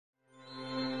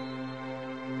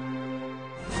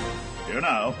Here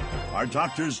now are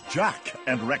Doctors Jack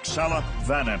and Rexella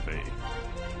Van Impe.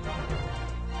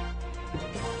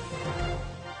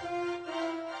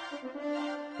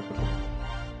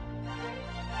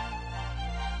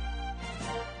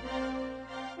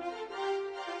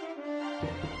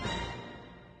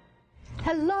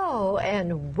 Hello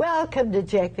and welcome to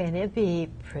Jack Van Impe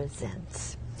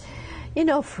Presents. You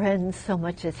know, friends, so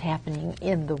much is happening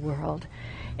in the world,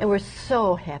 and we're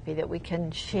so happy that we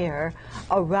can share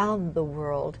around the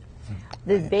world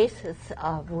the basis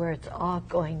of where it's all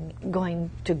going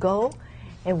to go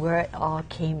and where it all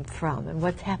came from and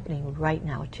what's happening right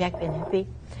now. Jack Van Impe,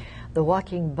 the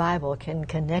Walking Bible, can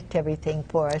connect everything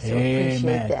for us. So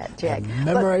appreciate that, Jack. And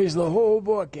memorize the whole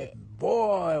book.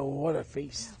 Boy, what a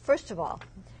feast. First of all,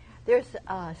 there's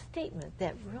a statement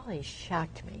that really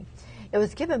shocked me. It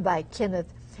was given by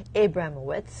Kenneth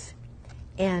Abramowitz,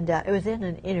 and it was in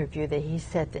an interview that he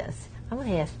said this. I'm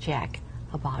going to ask Jack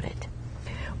about it.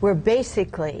 We're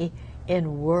basically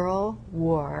in World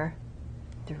War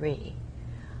III.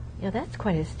 You know, that's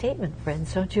quite a statement,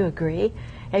 friends. Don't you agree?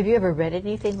 Have you ever read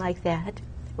anything like that?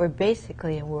 We're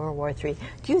basically in World War III.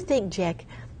 Do you think, Jack,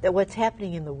 that what's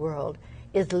happening in the world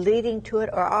is leading to it,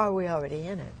 or are we already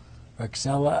in it?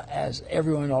 Rexella, as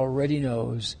everyone already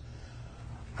knows,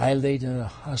 I laid in a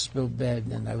hospital bed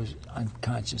and I was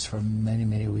unconscious for many,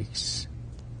 many weeks.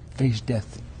 Faced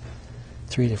death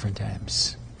 3 different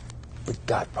times. But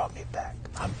God brought me back.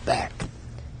 I'm back.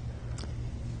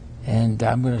 And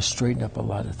I'm going to straighten up a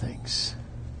lot of things.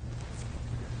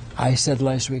 I said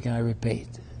last week, and I repeat,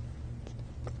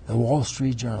 the Wall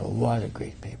Street Journal, what a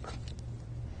great paper,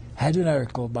 had an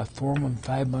article about 4 or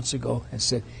 5 months ago and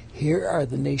said, here are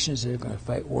the nations that are going to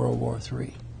fight World War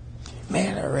III.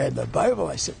 Man, I read the Bible.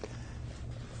 I said,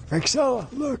 Rexella,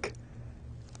 look,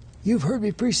 you've heard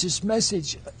me preach this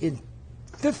message in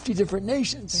 50 different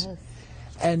nations. Yes.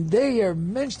 And they are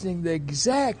mentioning the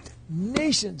exact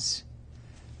nations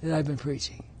that I've been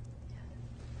preaching.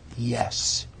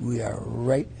 Yes, we are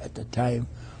right at the time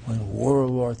when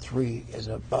World War III is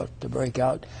about to break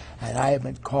out, and I have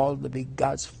been called to be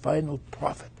God's final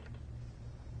prophet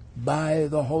by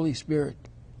the Holy Spirit.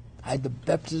 I had the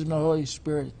baptism of the Holy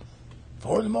Spirit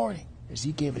 4 in the morning as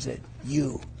he came and said,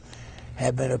 you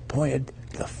have been appointed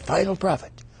the final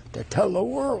prophet to tell the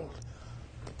world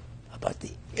about the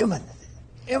imminent,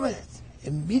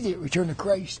 immediate return of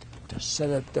Christ to set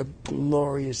up the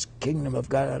glorious kingdom of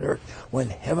God on earth when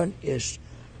heaven is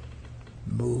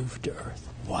moved to earth.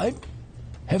 What?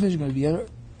 Heaven's going to be on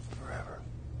earth forever.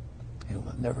 It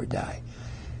will never die.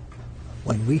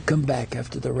 When we come back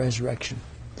after the resurrection,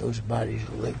 those bodies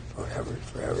will live forever,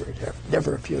 forever, and ever.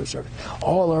 Never a few service.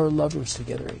 All our loved ones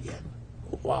together again.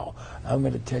 Wow. I'm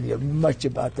going to tell you much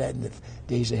about that in the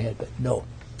days ahead. But no,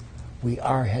 we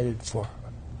are headed for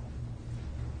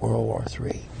World War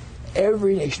III.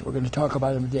 Every nation, we're going to talk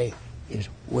about them today, is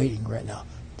waiting right now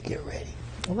to get ready.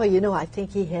 Well, you know, I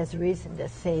think he has reason to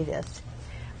say this.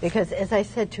 Because as I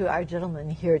said to our gentleman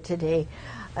here today,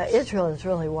 Israel is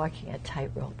really walking a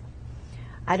tightrope.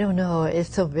 I don't know,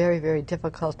 it's so very, very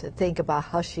difficult to think about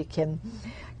how she can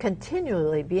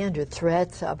continually be under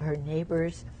threats of her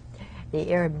neighbors,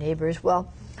 the Arab neighbors.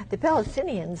 Well, the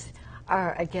Palestinians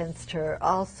are against her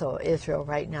also, Israel,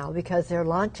 right now, because they're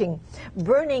launching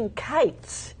burning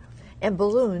kites and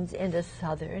balloons into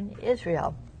southern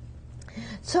Israel.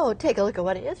 So take a look at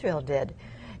what Israel did.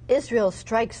 Israel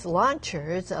strikes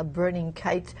launchers of burning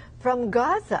kites from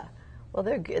Gaza. Well,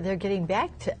 they're getting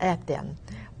back at them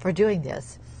for doing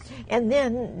this. And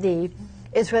then the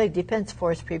Israeli Defense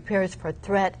Force prepares for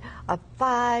threat of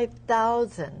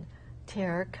 5,000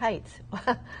 terror kites.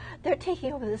 They're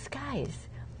taking over the skies.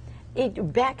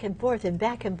 Back and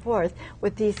forth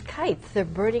with these kites. They're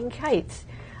burning kites.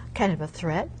 Kind of a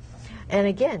threat. And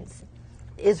again,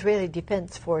 Israeli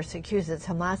Defense Force accuses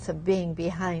Hamas of being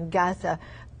behind Gaza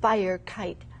fire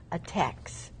kite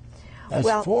attacks.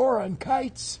 That's 4 on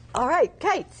kites. All right,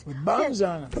 kites. With bombs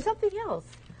on them. Something else.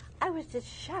 I was just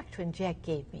shocked when Jack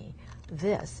gave me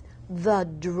this. The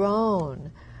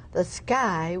drone. The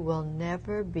sky will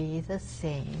never be the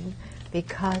same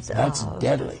because That's of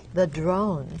deadly. The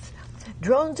drones.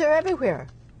 Drones are everywhere.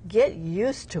 Get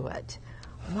used to it.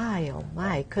 My, oh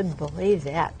my, couldn't believe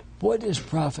that. What is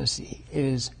prophecy? It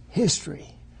is history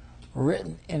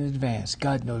written in advance.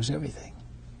 God knows everything.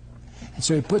 And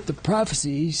so he put the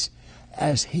prophecies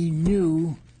as he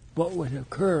knew what would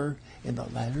occur in the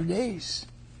latter days.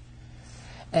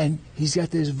 And he's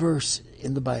got this verse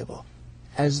in the Bible.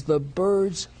 As the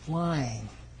birds flying,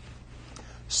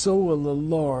 so will the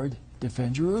Lord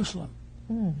defend Jerusalem.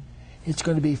 It's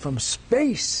going to be from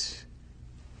space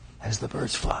as the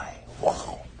birds fly.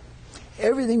 Wow.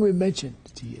 everything we mentioned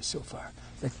to you so far,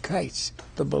 the kites,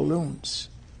 the balloons,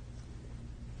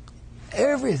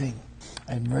 everything.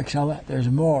 And Rexella, there's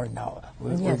more now.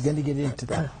 We're going to get into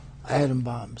the atom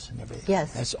bombs and everything.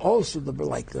 Yes. That's also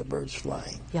like the birds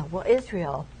flying. Yeah, well,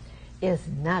 Israel is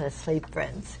not asleep,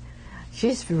 friends.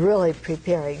 She's really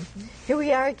preparing. Here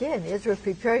we are again. Israel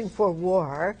preparing for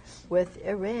war with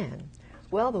Iran.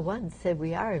 Well, the one said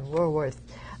we are in World War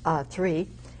III,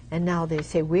 and now they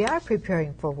say we are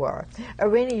preparing for war.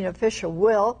 Iranian official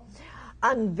will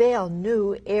unveil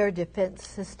new air defense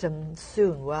system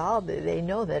soon. Well, they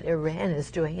know that Iran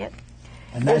is doing it.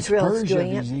 And that's Israel's Persia,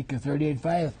 doing it. Ezekiel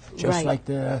 38:5, just like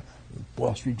the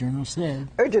Wall Street Journal said.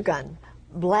 Erdogan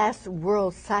blasts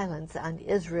world silence on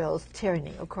Israel's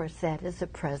tyranny. Of course, that is the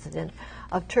president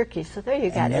of Turkey. So there you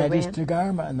got and that Iran. is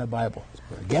Tagarma in the Bible.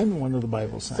 Again, one of the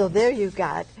Bible signs. So there you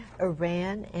got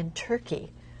Iran and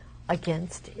Turkey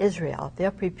against Israel.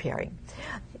 They're preparing.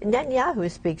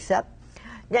 Netanyahu speaks up.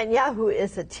 Netanyahu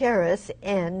is a terrorist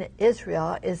and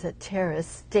Israel is a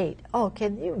terrorist state. Oh,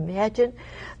 can you imagine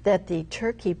that the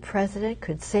Turkey president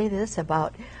could say this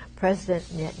about President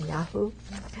Netanyahu?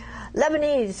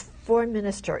 Lebanese foreign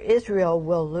minister, Israel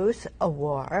will lose a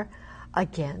war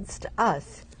against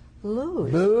us.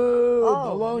 Lose. Boo,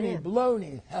 Oh, baloney, man.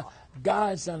 baloney.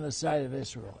 God's on the side of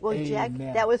Israel. Well, Amen. Jack,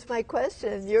 that was my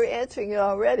question. You're answering it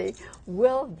already.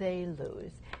 Will they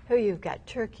lose? Here you've got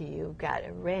Turkey, you've got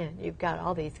Iran, you've got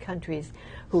all these countries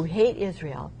who hate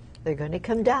Israel. They're going to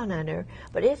come down on her.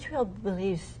 But Israel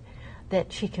believes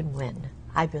that she can win,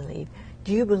 I believe.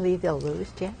 Do you believe they'll lose,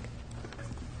 Jack?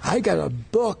 I got a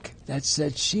book that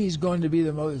said she's going to be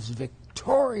the most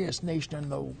victorious nation in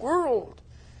the world.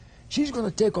 She's going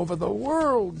to take over the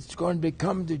world. It's going to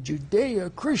become the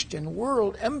Judeo-Christian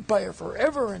world empire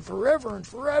forever and forever and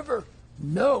forever.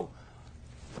 No.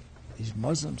 These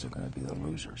Muslims are going to be the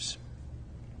losers.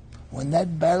 When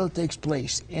that battle takes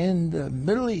place in the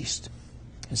Middle East,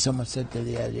 and someone said to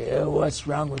the other, what's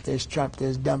wrong with this Trump,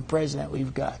 this dumb president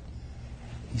we've got?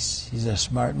 He's a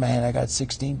smart man. I got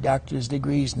 16 doctor's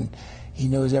degrees, and he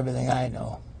knows everything I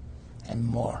know, and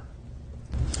more.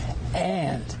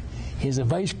 And he's a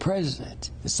vice president.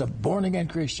 It's a born-again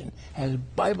Christian, has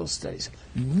Bible studies,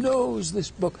 knows this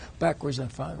book backwards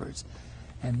and forwards.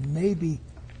 And maybe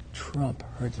Trump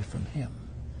heard it from him.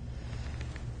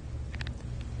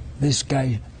 This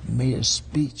guy made a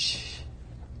speech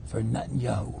for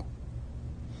Netanyahu,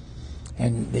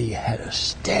 and they had a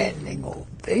standing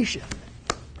ovation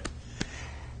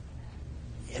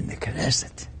in the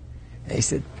Knesset. They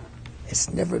said, it's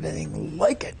never been anything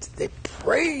like it. They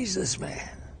praise this man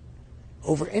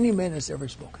over any man that's ever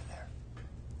spoken there.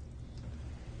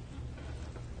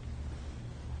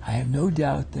 I have no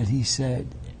doubt that he said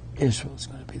Israel's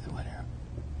going to be the winner.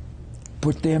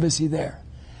 Put the embassy there.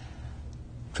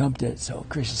 Trump did. So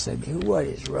Christians said, what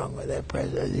is wrong with that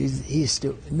president? He's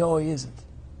stupid. No, he isn't.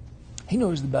 He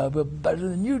knows the Bible better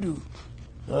than you do,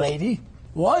 lady.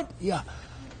 What? Yeah.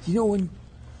 You know when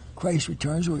Christ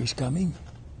returns, where he's coming?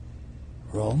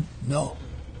 Rome? No.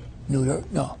 New York?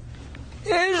 No.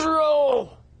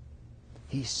 Israel!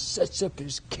 He sets up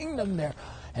his kingdom there.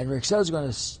 And Rexella's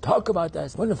going to talk about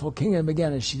that wonderful kingdom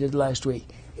again, as she did last week.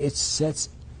 It sets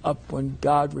up when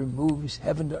God removes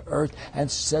heaven to earth and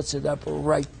sets it up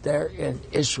right there in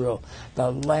Israel,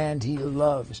 the land he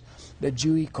loves. The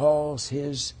Jew he calls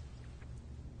his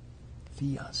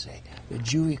fiancé. The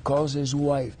Jew he calls his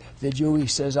wife. The Jew he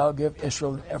says, I'll give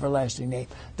Israel an everlasting name.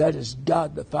 That is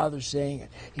God the Father saying it.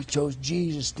 He chose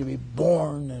Jesus to be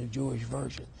born in a Jewish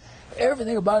virgin.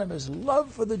 Everything about him is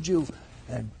love for the Jew.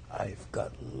 And I've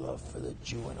got love for the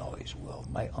Jew and always will.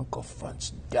 My Uncle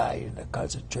Franz died in a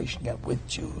concentration camp with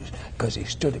Jews because he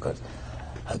stood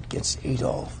against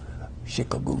Adolf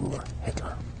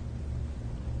Hitler.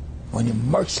 When he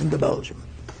marched into Belgium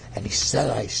and he said,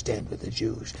 I stand with the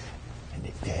Jews, and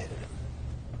they beheaded him.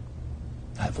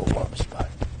 I have a warm spot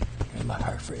in my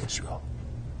heart for Israel.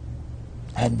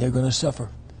 And they're going to suffer,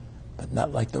 but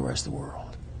not like the rest of the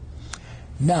world.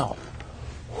 Now,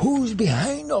 who's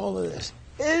behind all of this?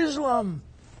 Islam.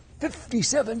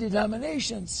 57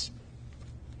 denominations.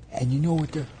 And you know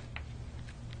what the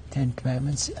 10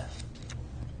 Commandments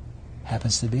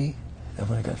happens to be?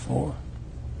 I've only got 4.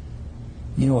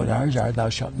 You know what ours are? Thou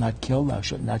shalt not kill, thou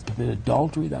shalt not commit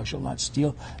adultery, thou shalt not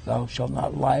steal, thou shalt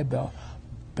not lie,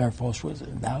 bear false witness,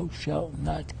 and thou shalt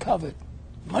not covet.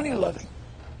 Money loving.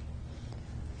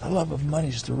 The love of money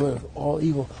is the root of all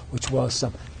evil, which was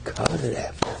some coveted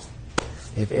after.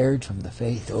 They've erred from the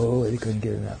faith. Oh, they couldn't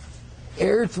get enough.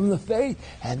 Erred from the faith,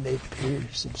 and they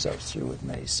pierced themselves through with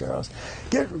many sorrows.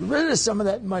 Get rid of some of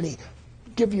that money.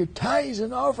 give your tithes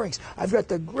and offerings. I've got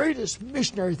the greatest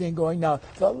missionary thing going now,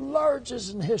 the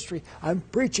largest in history. I'm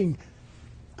preaching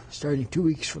starting 2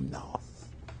 weeks from now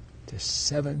to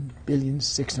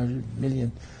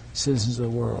 7,600,000,000 citizens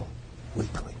of the world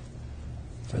weekly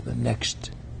for the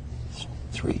next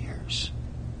 3 years.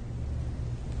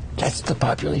 That's the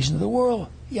population of the world.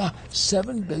 Yeah,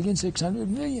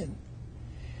 7,600,000,000.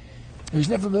 There's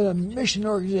never been a mission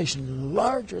organization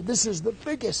larger. This is the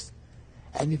biggest.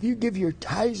 And if you give your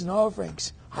tithes and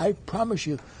offerings, I promise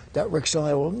you that Rick and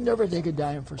I will never take a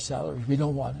dime for salaries. We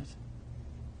don't want it.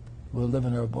 We'll live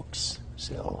in our books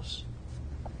sales.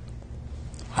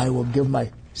 I will give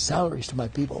my salaries to my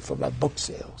people for my book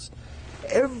sales.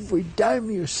 Every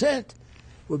dime you sent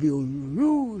will be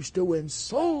used to win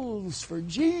souls for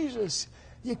Jesus.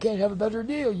 You can't have a better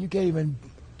deal. You can't even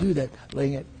do that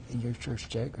laying it in your church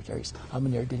secretaries. How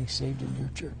many are getting saved in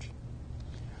your church?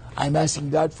 I'm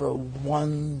asking God for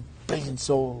 1 billion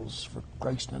souls for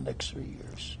Christ in the next 3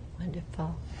 years.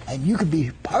 Wonderful. And you can be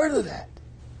part of that.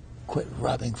 Quit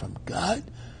robbing from God.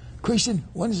 Christian,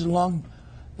 when is the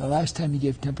last time you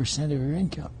gave 10% of your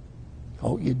income?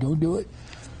 Oh, you don't do it?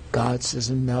 God says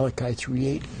in Malachi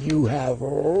 3:8, you have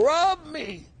robbed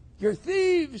me. You're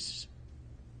thieves.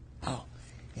 How?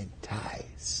 In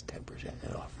tithes, 10%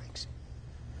 in offerings.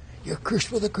 You're cursed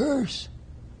with a curse.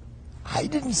 I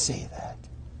didn't say that.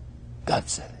 God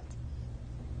said it.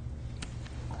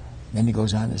 Then he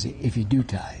goes on to say, if you do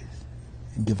tithe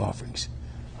and give offerings,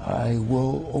 I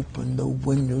will open the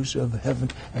windows of heaven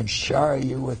and shower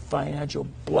you with financial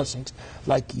blessings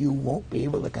like you won't be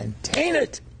able to contain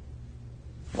it.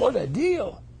 What a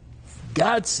deal.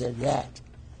 God said that.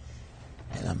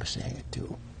 And I'm saying it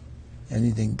too.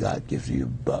 Anything God gives you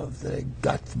above that I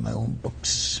got from my own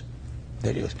books.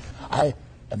 That he goes, I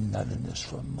am not in this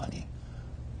for money.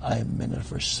 I am in it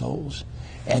for souls.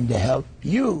 And to help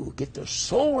you get the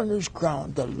soul winner's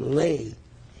crown to lay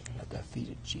at the feet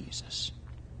of Jesus.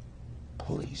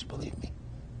 Please believe me.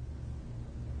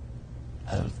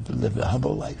 I've lived a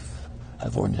humble life.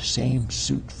 I've worn the same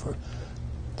suit for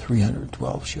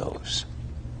 312 shows.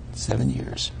 7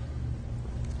 years.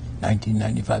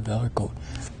 $1995 coat.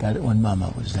 Got it when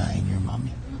Mama was dying, your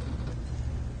mommy.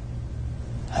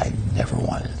 I never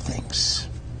wanted things.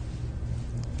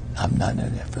 I'm not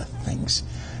in it for things.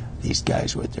 These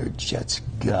guys with their jets,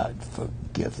 God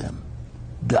forgive them.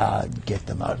 God get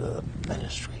them out of the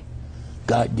ministry.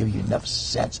 God give you enough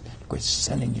sense to quit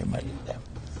sending your money to them.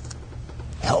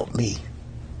 Help me.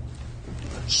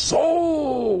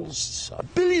 Souls, 1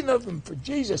 billion of them for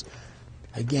Jesus.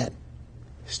 Again,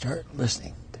 start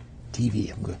listening to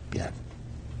TV. I'm going to be on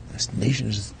this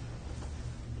nation's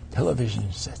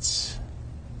television sets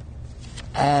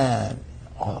and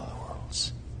all the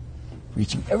worlds,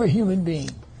 reaching every human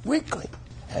being weekly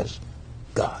as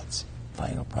God's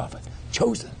final prophet,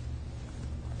 chosen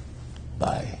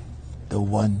by the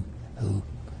one who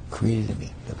created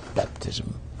me, the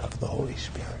baptism of the Holy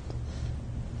Spirit.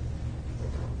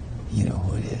 You know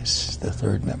who it is, the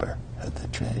third member of the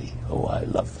Trinity. Oh,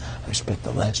 I've spent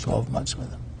the last 12 months with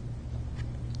him.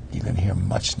 You're going to hear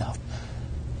much now.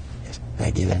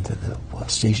 I get into the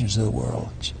stations of the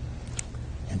world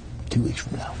in 2 weeks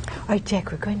from now. All right,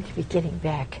 Jack, we're going to be getting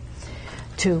back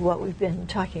to what we've been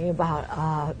talking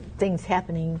about, things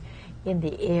happening in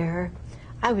the air.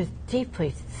 I was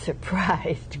deeply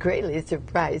surprised, greatly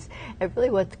surprised at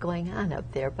really what's going on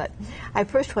up there. But I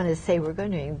first want to say we're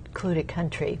going to include a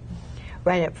country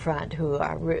right up front who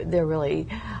are they're really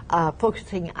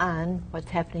focusing on what's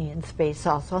happening in space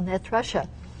also, and that's Russia.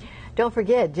 Don't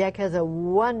forget, Jack has a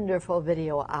wonderful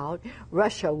video out,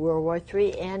 Russia, World War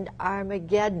III, and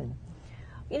Armageddon.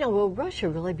 You know, will Russia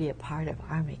really be a part of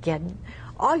Armageddon?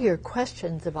 All your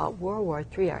questions about World War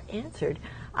III are answered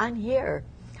on here.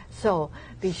 So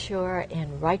be sure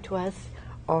and write to us,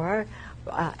 or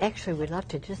actually we'd love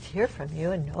to just hear from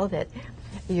you and know that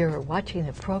you're watching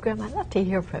the program. I'd love to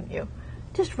hear from you.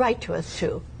 Just write to us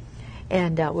too,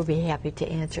 and we'll be happy to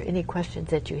answer any questions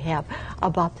that you have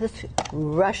about this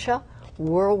Russia,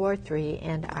 World War III,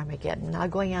 and Armageddon. Now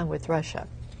going on with Russia.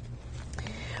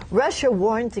 Russia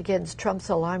warns against Trump's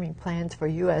alarming plans for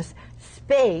U.S.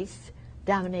 space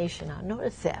domination. Now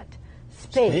notice that.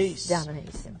 Space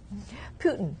domination.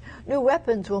 Putin, new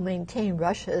weapons will maintain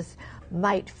Russia's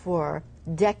might for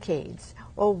decades.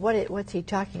 Oh, what's he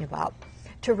talking about?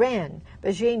 Tehran,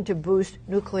 Beijing to boost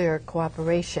nuclear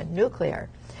cooperation. Nuclear.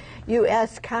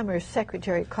 U.S. Commerce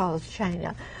Secretary calls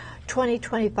China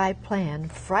 2025 plan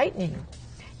frightening.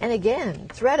 And again,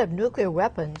 threat of nuclear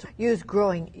weapons use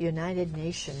growing. United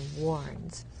Nations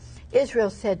warns. Israel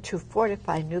said to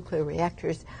fortify nuclear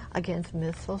reactors against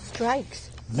missile strikes.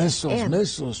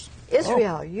 Missiles.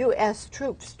 Israel, U.S.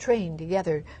 troops trained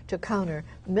together to counter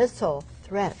missile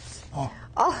threats.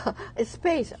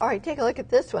 Space. All right, take a look at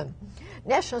this one.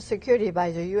 National Security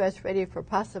Advisor, U.S. ready for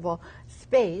possible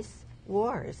space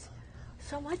wars.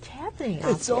 So much happening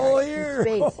out It's all here.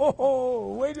 in space.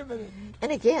 Oh, wait a minute.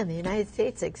 And again, the United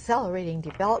States accelerating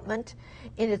development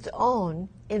in its own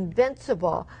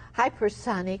invincible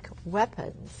hypersonic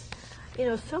weapons. You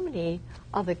know, so many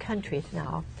of the countries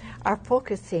now are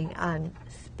focusing on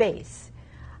space,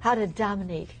 how to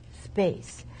dominate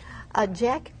space.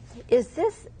 Jack, is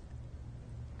this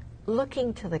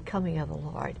looking to the coming of the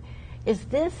Lord? Is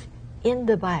this in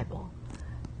the Bible,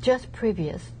 just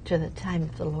previous to the time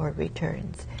the Lord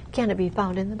returns? Can it be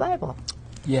found in the Bible?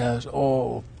 Yes.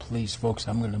 Oh, please, folks,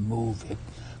 I'm going to move it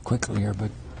quickly here,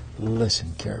 but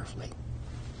listen carefully.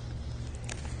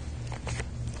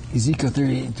 Ezekiel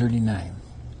 38 and 39.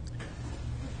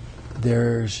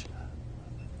 There's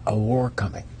a war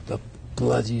coming, the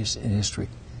bloodiest in history.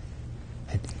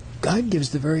 And God gives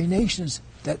the very nations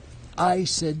that I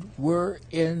said were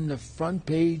in the front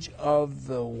page of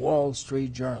the Wall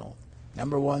Street Journal.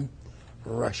 Number one,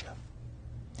 Russia.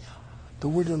 The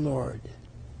word of the Lord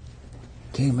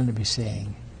came unto me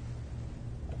saying,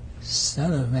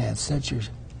 Son of man, set your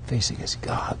face against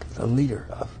Gog, the leader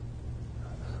of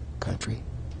country.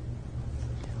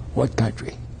 What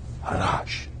country?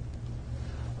 Harash.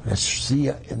 Let's see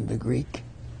in the Greek,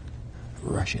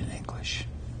 Russian English.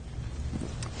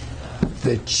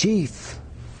 The chief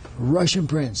Russian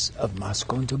prince of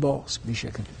Moscow and Tobolsk,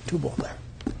 Meshach and Tubal there.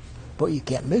 But you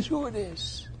can't miss who it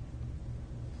is.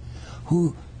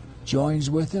 Who joins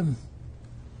with him?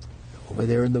 Over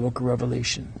there in the book of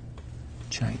Revelation,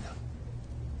 China.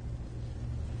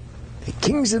 The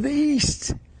kings of the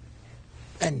East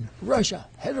and Russia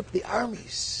head up the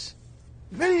armies,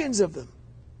 millions of them,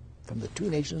 from the two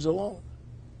nations alone.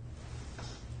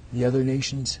 The other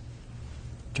nations,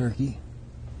 Turkey,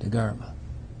 Dagarma,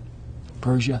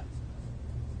 Persia,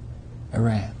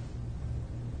 Iran,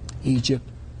 Egypt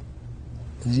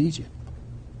is Egypt.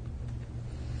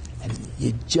 And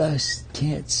you just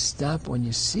can't stop when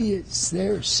you see it. It's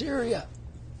there, Syria.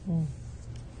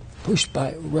 Pushed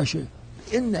by Russia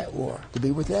in that war to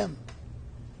be with them.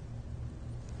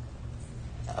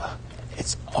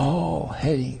 It's all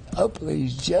heading up,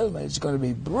 ladies and gentlemen. It's going to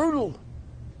be brutal.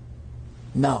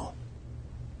 Now,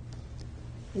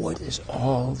 what is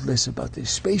all this about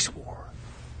this space war?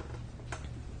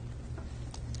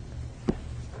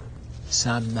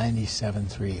 Psalm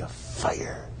 97:3, a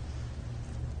fire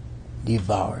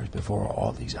devours before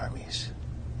all these armies.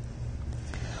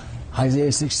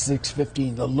 Isaiah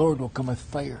 66:15, the Lord will come with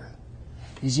fire.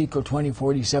 Ezekiel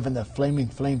 20:47, the flaming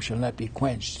flame shall not be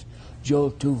quenched.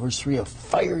 Joel 2:3, a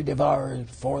fire devours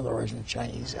before the Russian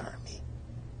Chinese army.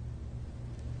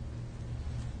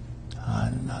 On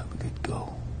and on we could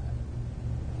go.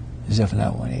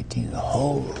 Zephaniah 1:18, the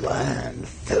whole land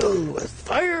filled with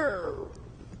fire.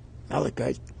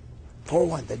 Malachi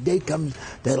 4:1, the day comes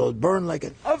that'll burn like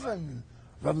an oven.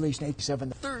 Revelation 8:7,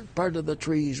 the third part of the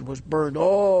trees was burned.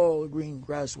 All the green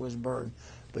grass was burned.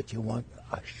 But you want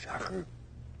a shocker?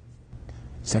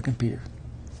 2 Peter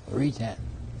 3:10.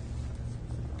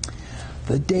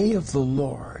 The day of the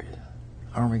Lord,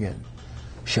 Armageddon,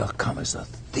 shall come as a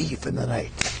thief in the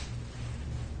night.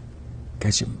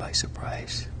 Catch him by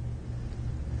surprise.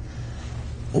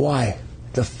 Why?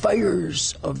 The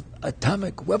fires of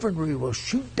atomic weaponry will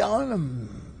shoot down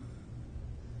them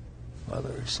while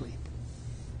they're asleep.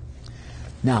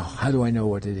 Now, how do I know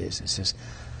what it is? It says,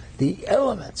 the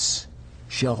elements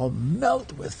shall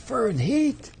melt with fervent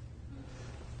heat.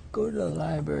 Go to the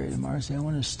library tomorrow and say, I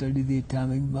want to study the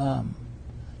atomic bomb.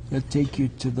 They'll take you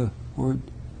to the word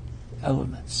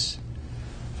elements.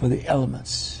 For the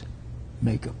elements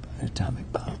make up an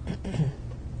atomic bomb.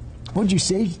 What did you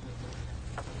say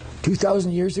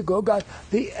 2,000 years ago, God?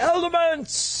 The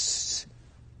elements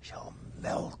shall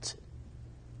melt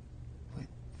with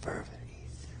fervent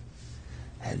heat,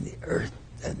 and the earth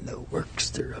and the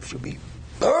works thereof shall be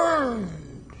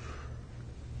burned.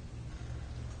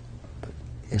 But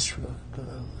Israel is going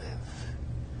to live.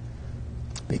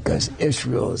 Because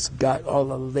Israel's got all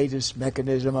the latest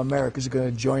mechanism. America's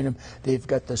going to join them. They've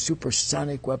got the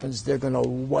supersonic weapons. They're going to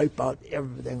wipe out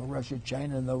everything Russia,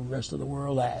 China, and the rest of the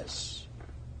world has.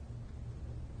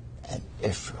 And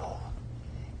Israel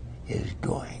is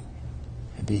going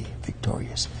to be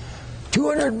victorious.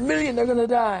 200 million are going to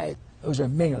die. Those are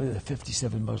mainly the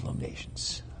 57 Muslim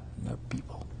nations and their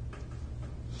people.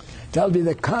 That'll be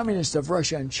the communists of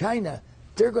Russia and China.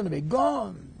 They're going to be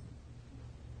gone.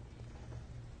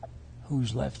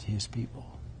 who's left his people,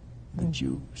 the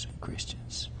Jews and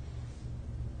Christians.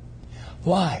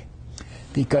 Why?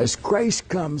 Because Christ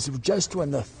comes just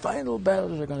when the final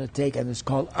battles are going to take, and it's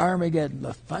called Armageddon,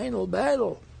 the final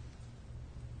battle.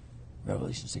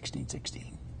 Revelation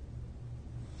 16:16.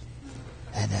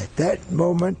 And at that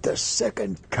moment, the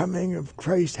second coming of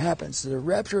Christ happens. The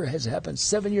rapture has happened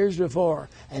 7 years before,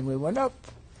 and we went up.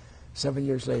 7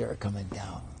 years later, coming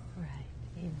down. Right.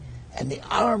 Amen. And the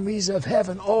armies of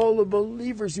heaven, all the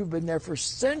believers who've been there for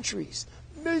centuries,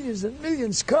 millions and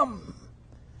millions come.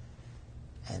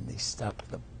 And they stop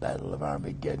the battle of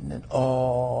Armageddon, and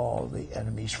all the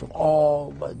enemies from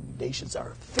all the nations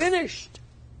are finished.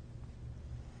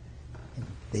 And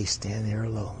they stand there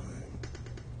alone.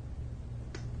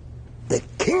 The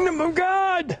kingdom of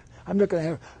God. I'm not going to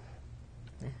have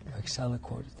Rexella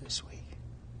quoted this week.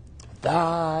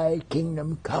 Thy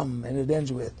kingdom come, and it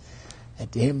ends with,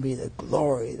 and to him be the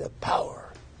glory, the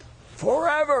power,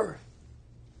 forever.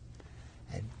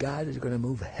 And God is going to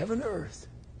move heaven and earth.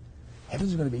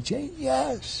 Heaven's going to be changed?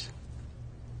 Yes.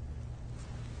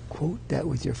 Quote that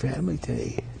with your family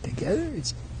today. Together,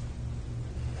 it's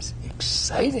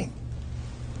exciting.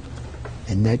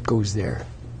 And that goes there.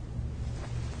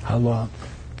 How long?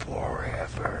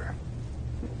 Forever.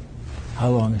 How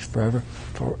long is forever?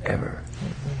 Forever.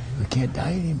 We can't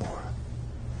die anymore.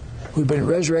 We've been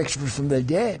resurrected from the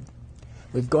dead.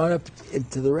 We've gone up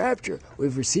into the rapture.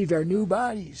 We've received our new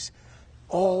bodies.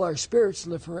 All our spirits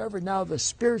live forever. Now the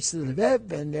spirits that have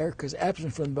been there, because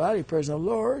absent from the body, present the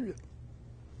Lord,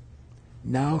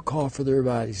 now call for their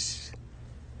bodies.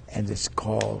 And it's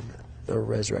called the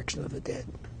resurrection of the dead.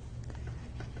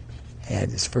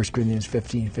 And it's 1 Corinthians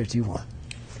 15:51.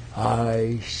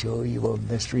 I show you a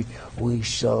mystery. We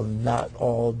shall not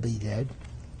all be dead,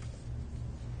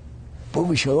 but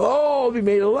we shall all be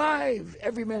made alive,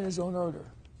 every man in his own order.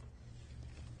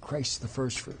 Christ the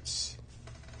first fruits,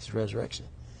 his resurrection.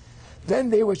 Then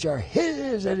they which are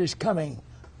his at his coming,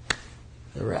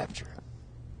 the rapture.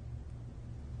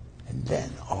 And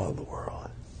then all the world.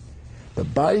 The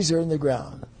bodies are in the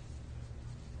ground,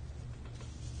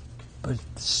 but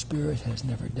the spirit has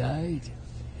never died.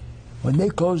 When they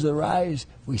closed their eyes,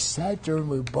 we sat there and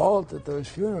we bawled at those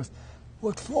funerals.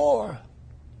 What for?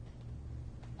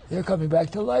 They're coming back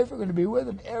to life. We're going to be with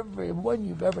them. Everyone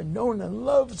you've ever known and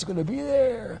loved is going to be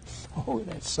there. Oh,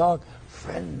 that song,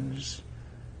 Friends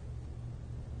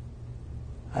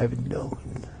I've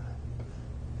known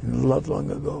and loved long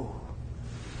ago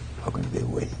are going to be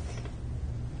waiting me.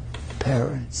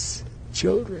 Parents,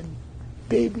 children,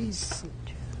 babies,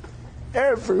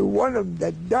 every one of them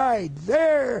that died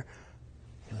there.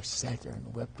 We sat there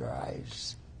and wept our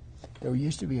eyes. There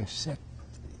used to be a sect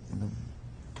in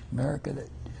America that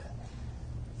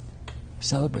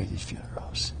celebrated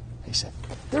funerals. They said,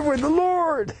 they're with the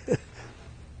Lord.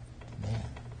 Man,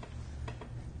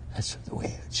 that's the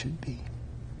way it should be.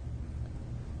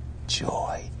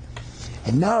 Joy.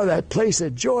 And now that place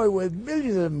of joy with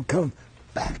millions of them come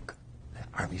back, the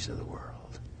armies of the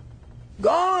world.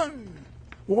 Gone.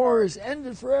 War is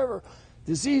ended forever.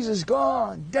 Disease is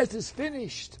gone. Death is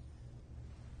finished.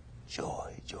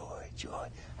 Joy, joy, joy.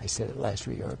 I said it last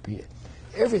week, I repeat it.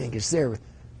 Everything is there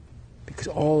because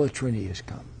all the Trinity has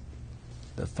come.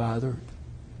 The Father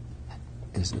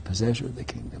is the possessor of the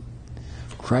kingdom.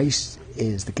 Christ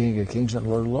is the King of Kings and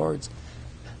Lord of Lords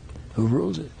who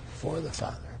rules it for the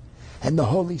Father. And the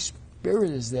Holy Spirit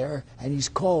is there, and he's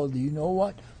called, do you know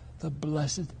what? The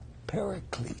Blessed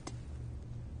Paraclete.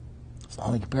 It's not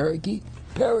like parakeet,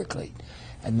 paraclete.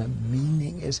 And the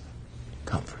meaning is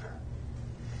comforter.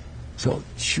 So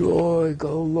joy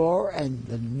galore, and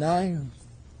the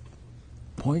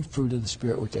 9-point fruit of the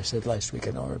Spirit, which I said last week,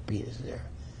 and I'll repeat, is there.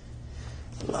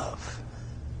 Love,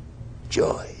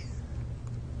 joy,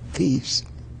 peace,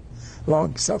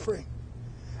 long-suffering,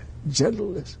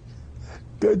 gentleness,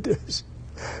 goodness,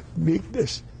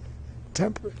 meekness,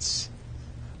 temperance,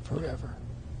 forever,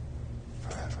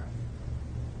 forever.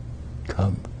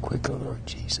 Come quicker, Lord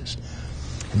Jesus.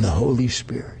 And the Holy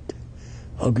Spirit,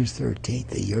 August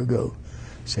 13th, a year ago,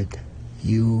 said,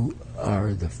 you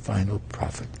are the final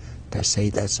prophet to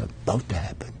say that's about to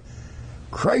happen.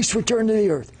 Christ returned to the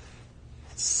earth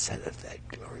and set up that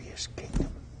glorious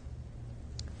kingdom.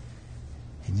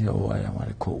 And you know what? I want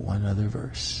to quote one other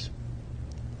verse.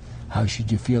 How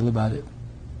should you feel about it?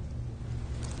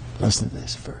 Listen to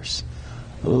this verse.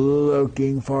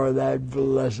 Looking for that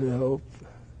blessed hope,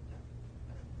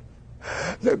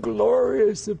 the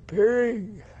glorious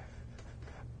appearing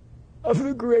of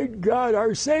the great God,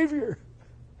 our Savior,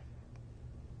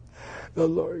 the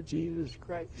Lord Jesus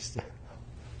Christ.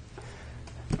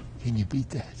 Can you beat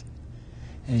that?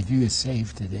 And if you get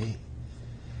saved today,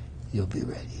 you'll be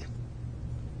ready.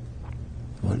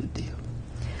 What a deal.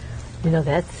 You know,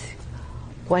 that's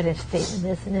quite a statement,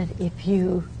 isn't it? If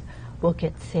you will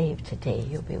get saved today,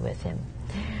 you'll be with him.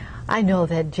 I know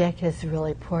that Jack has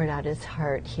really poured out his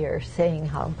heart here, saying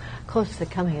how close the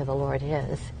coming of the Lord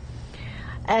is.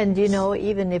 And, you know,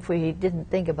 even if we didn't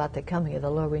think about the coming of the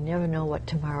Lord, we never know what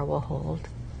tomorrow will hold.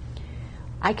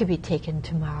 I could be taken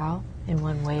tomorrow in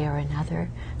one way or another.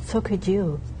 So could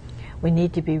you. We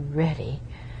need to be ready.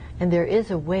 And there is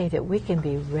a way that we can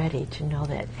be ready to know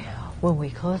that when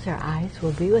we close our eyes,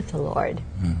 we'll be with the Lord.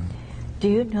 Mm-hmm. Do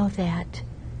you know that?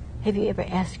 Have you ever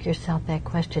asked yourself that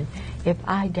question? If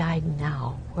I died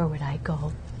now, where would I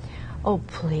go? Oh,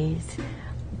 please,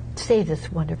 say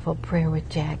this wonderful prayer with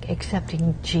Jack,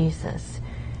 accepting Jesus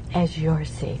as your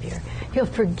Savior. He'll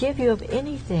forgive you of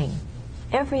anything,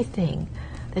 everything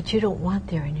that you don't want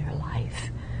there in your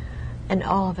life. And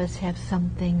all of us have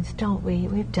some things, don't we?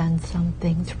 We've done some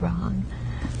things wrong.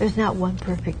 There's not one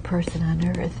perfect person on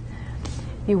earth.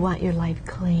 You want your life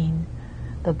clean.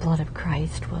 The blood of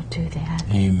Christ will do that.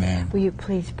 Amen. Will you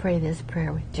please pray this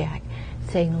prayer with Jack,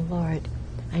 saying, Lord,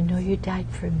 I know you died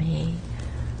for me.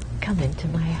 Come into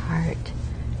my heart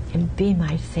and be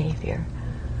my Savior.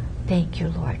 Thank you,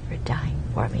 Lord, for dying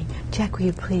for me. Jack, will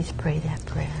you please pray that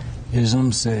prayer?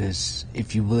 Islam says,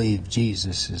 if you believe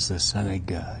Jesus is the Son of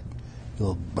God,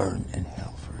 you'll burn in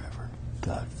hell forever.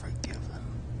 God forgive them.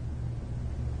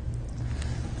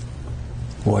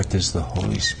 What does the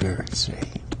Holy Spirit say?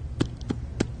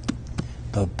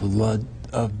 The blood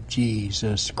of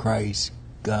Jesus Christ,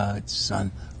 God's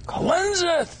Son,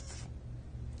 cleanseth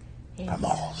from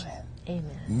all sin.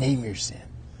 Amen. Name your sin.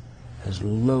 As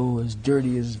low, as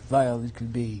dirty, as vile as it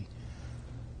could be.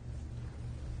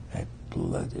 That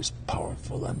blood is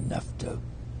powerful enough to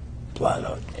blot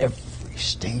out every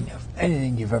stain of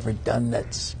anything you've ever done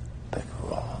that's been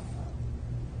wrong.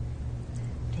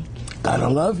 Thank you. Gotta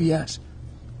love, yes.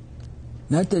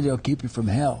 Not that it'll keep you from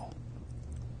hell.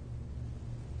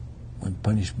 When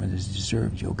punishment is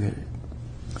deserved, you'll get it.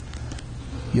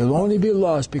 You'll only be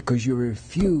lost because you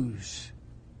refuse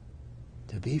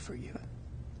to be forgiven.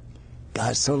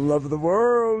 God so loved the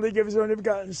world, he gave his only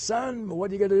begotten Son.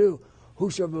 What are you going to do?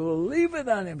 Whosoever believeth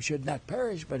on him should not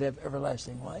perish, but have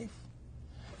everlasting life.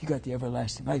 You got the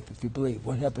everlasting life if you believe.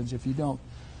 What happens if you don't?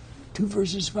 2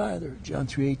 verses farther, John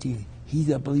 3:18. He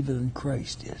that believeth in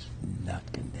Christ is not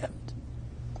condemned.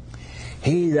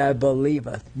 He that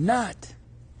believeth not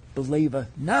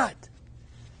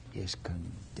is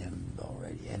condemned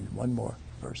already. And one more,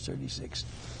 verse 36.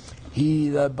 He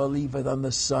that believeth on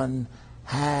the Son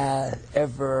hath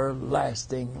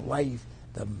everlasting life.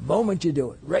 The moment you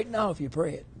do it, right now if you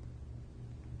pray it.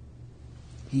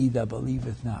 He that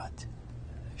believeth not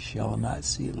shall not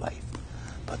see life,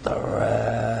 but the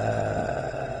wrath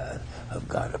of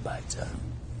God abides on him.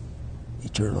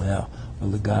 Eternal hell. Will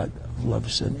the God of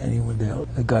love send anyone to hell?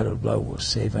 The God of love will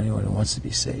save anyone who wants to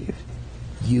be saved.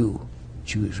 You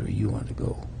choose where you want to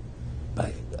go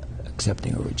by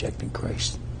accepting or rejecting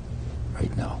Christ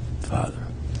right now. Father,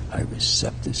 I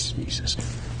accept this Jesus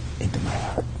into my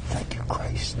heart. Thank you,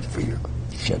 Christ, for your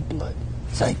shed blood.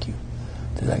 Thank you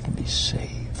that I can be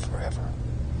saved forever.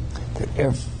 That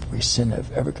every sin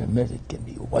I've ever committed can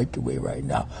be wiped away right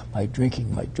now. My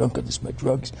drinking, my drunkenness, my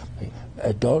drugs, my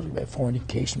adultery, my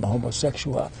fornication, my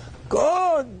homosexuality.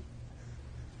 Gone!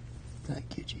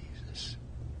 Thank you, Jesus.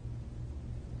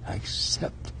 I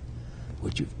accept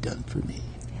what you've done for me.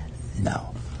 Yes.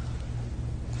 Now,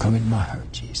 come in my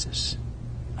heart, Jesus.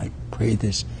 I pray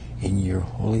this in your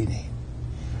holy name.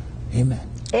 Amen.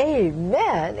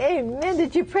 Amen. Amen.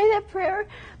 Did you pray that prayer?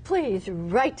 Please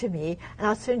write to me, and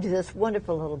I'll send you this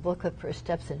wonderful little booklet for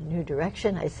Steps in a New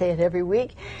Direction. I say it every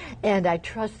week, and I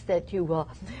trust that you will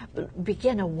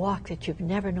begin a walk that you've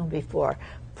never known before.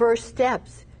 First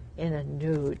steps in a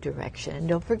new direction. And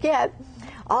don't forget,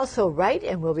 also write,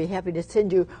 and we'll be happy to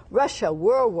send you Russia,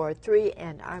 World War III,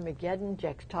 and Armageddon.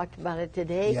 Jack's talked about it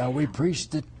today. Yeah, we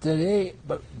preached it today,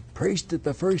 but preached it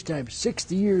the first time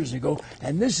 60 years ago,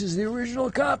 and this is the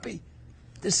original copy.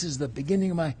 This is the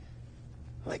beginning of my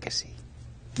legacy.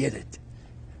 Get it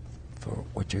for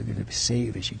what you're going to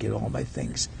save as you get all my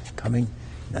things coming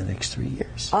in the next 3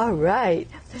 years. All right.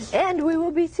 And we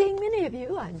will be seeing many of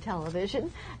you on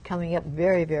television coming up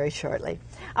very, very shortly.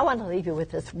 I want to leave you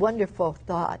with this wonderful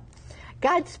thought.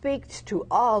 God speaks to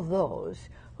all those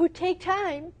who take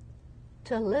time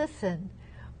to listen.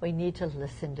 We need to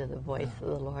listen to the voice of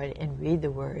the Lord and read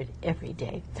the Word every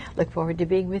day. Look forward to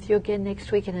being with you again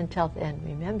next week. And until then,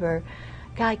 remember,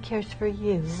 God cares for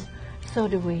you. So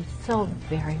do we so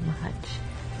very much.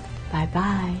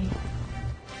 Bye-bye.